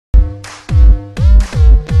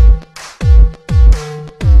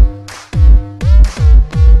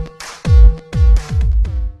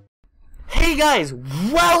guys,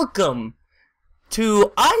 welcome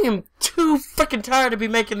to, I am too freaking tired to be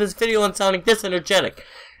making this video and sounding this energetic.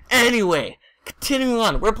 Anyway, continuing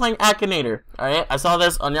on, we're playing Akinator, alright? I saw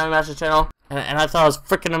this on InuYasha's channel, and I thought it was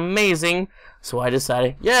freaking amazing, so I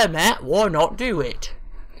decided, yeah, Matt, why not do it?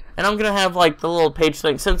 And I'm gonna have, like, the little page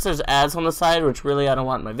thing, since there's ads on the side, which really I don't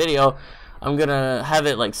want in my video, I'm gonna have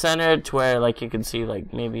it, like, centered to where, like, you can see,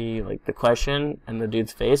 like, maybe, like, the question and the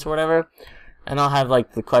dude's face or whatever. And I'll have,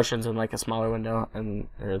 like, the questions in, like, a smaller window,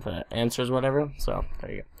 or the answers, whatever. So,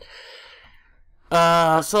 there you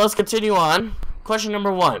go. So let's continue on. Question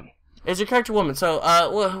number 1. Is your character woman? So,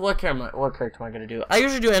 what character am I going to do? I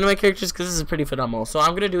usually do anime characters because this is pretty phenomenal. So,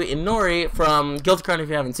 I'm going to do Inori from Guilty Crown if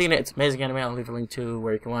you haven't seen it. It's amazing anime. I'll leave a link to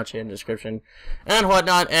where you can watch it in the description. And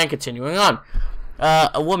whatnot. And continuing on.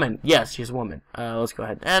 A woman. Yes, she's a woman. Let's go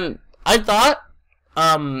ahead. And I thought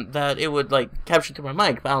that it would, like, capture through my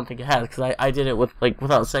mic, but I don't think it has, because I did it with, like,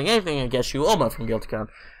 without saying anything. I guess Oma from Guilty Crown,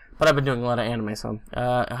 but I've been doing a lot of anime, so,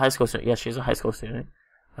 a high school student. Yes, she's a high school student.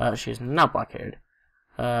 She's not black-haired.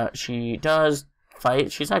 She does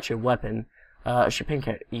fight. She's actually a weapon. Is she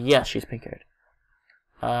pink-haired? Yes, she's pink-haired.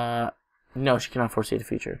 No, she cannot foresee the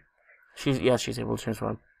future. Yes, she's able to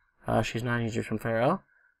transform. She's 9 years from Pharaoh.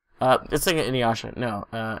 It's like an InuYasha. No,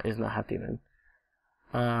 is not half demon.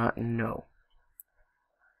 No.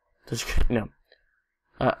 No.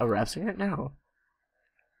 A rap singer? No.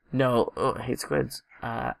 No. Oh, I hate squids.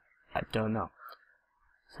 I don't know.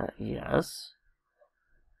 Yes.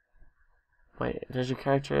 Wait, does your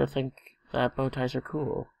character think that bow ties are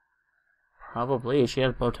cool? Probably. She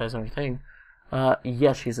has bow ties on her thing.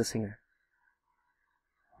 Yes, she's a singer.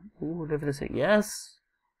 Ooh, never to say yes.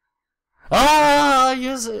 Ah,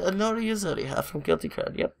 another Yuzuri from Guilty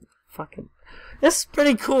Crown. Yep. Fucking. This is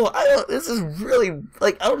pretty cool. This is really,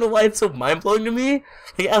 like, I don't know why it's so mind-blowing to me.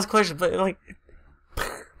 Like, ask questions, but, like,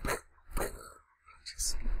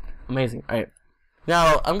 just amazing. Alright.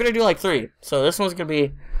 Now, I'm gonna do, like, 3. So, this one's gonna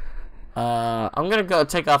be, I'm gonna go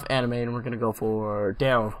take off anime, and we're gonna go for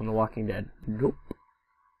Daryl from The Walking Dead. Nope.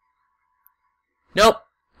 Nope.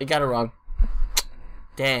 You got it wrong.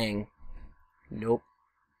 Dang. Nope.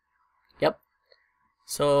 Yep.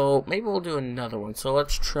 So, maybe we'll do another one. So,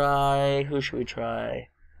 let's try... Who should we try?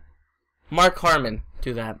 Mark Harmon.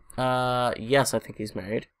 Do that. Yes, I think he's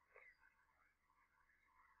married.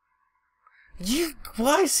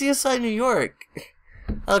 Why CSI New York?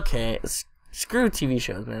 Okay, screw TV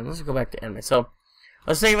shows, man. Let's go back to anime. So,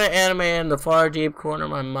 let's think about anime in the far deep corner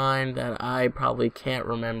of my mind that I probably can't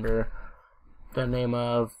remember the name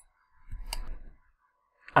of.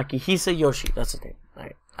 Akihisa Yoshi. That's his name.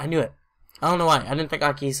 Alright, I knew it. I don't know why. I didn't think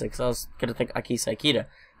Akihisa, because I was going to think Akisa Akita.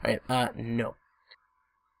 Alright, no.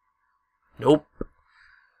 Nope.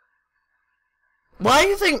 Why do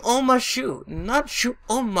you think Oma shoot? Not shoot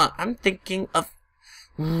Oma. I'm thinking of...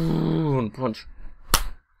 punch.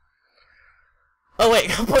 Oh, wait.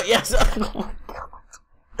 Yes. Oh, my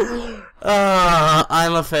God.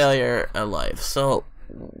 I'm a failure at life, so...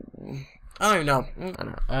 I don't even know. I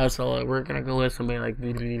don't know. So, we're going to go with somebody like...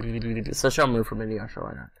 Sashomu from InuYasha,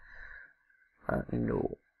 why not?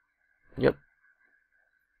 No. Yep.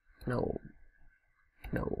 No.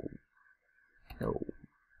 No. No.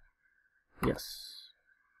 Yes.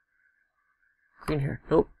 Green hair.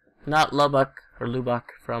 Nope. Not Lubbock or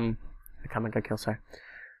Lubbock from the comic I Kill, sorry.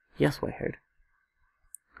 Yes, white haired.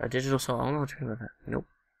 A digital soul. I don't know what you're talking about that. Nope.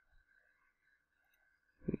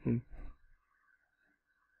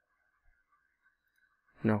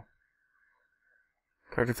 No.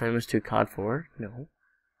 Character famous to COD 4? No.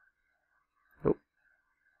 Nope.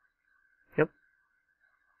 Yep.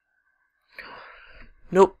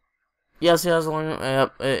 Nope. Yes, it has a long...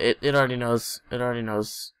 Yep, it already knows. It already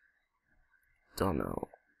knows. Don't know.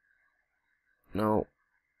 No.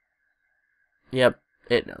 Yep,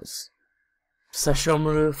 it knows.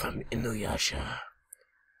 Sashomaru from InuYasha.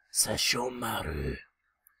 Sashomaru.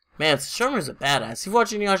 Man, Sashomaru's a badass. If you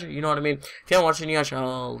watch InuYasha, you know what I mean? If you haven't watched InuYasha,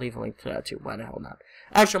 I'll leave a link to that too. Why the hell not?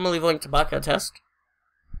 Actually, I'm gonna leave a link to Baka and Test.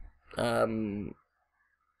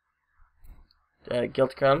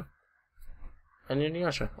 Guilty Crown. And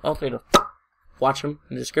InuYasha. All 3 of them. Watch them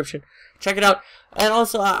in the description. Check it out. And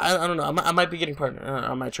also, I don't know. I might be getting partner.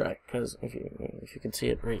 I might try. Because if you can see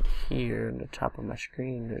it right here in the top of my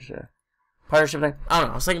screen, there's a partnership thing. I don't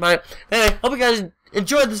know. I was thinking about it. Anyway, hope you guys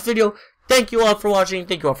enjoyed this video. Thank you all for watching.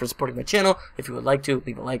 Thank you all for supporting my channel. If you would like to,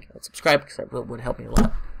 leave a like and subscribe. Because that would help me a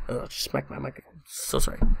lot. I just smacked my microphone. So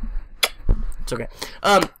sorry. It's okay.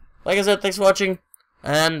 Like I said, thanks for watching.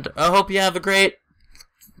 And I hope you have a great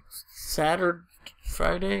Saturday.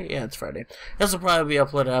 Friday? Yeah, it's Friday. This will probably be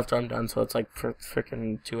uploaded after I'm done, so it's like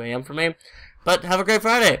freaking 2 a.m. for me. But have a great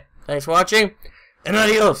Friday. Thanks for watching, and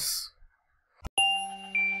adios!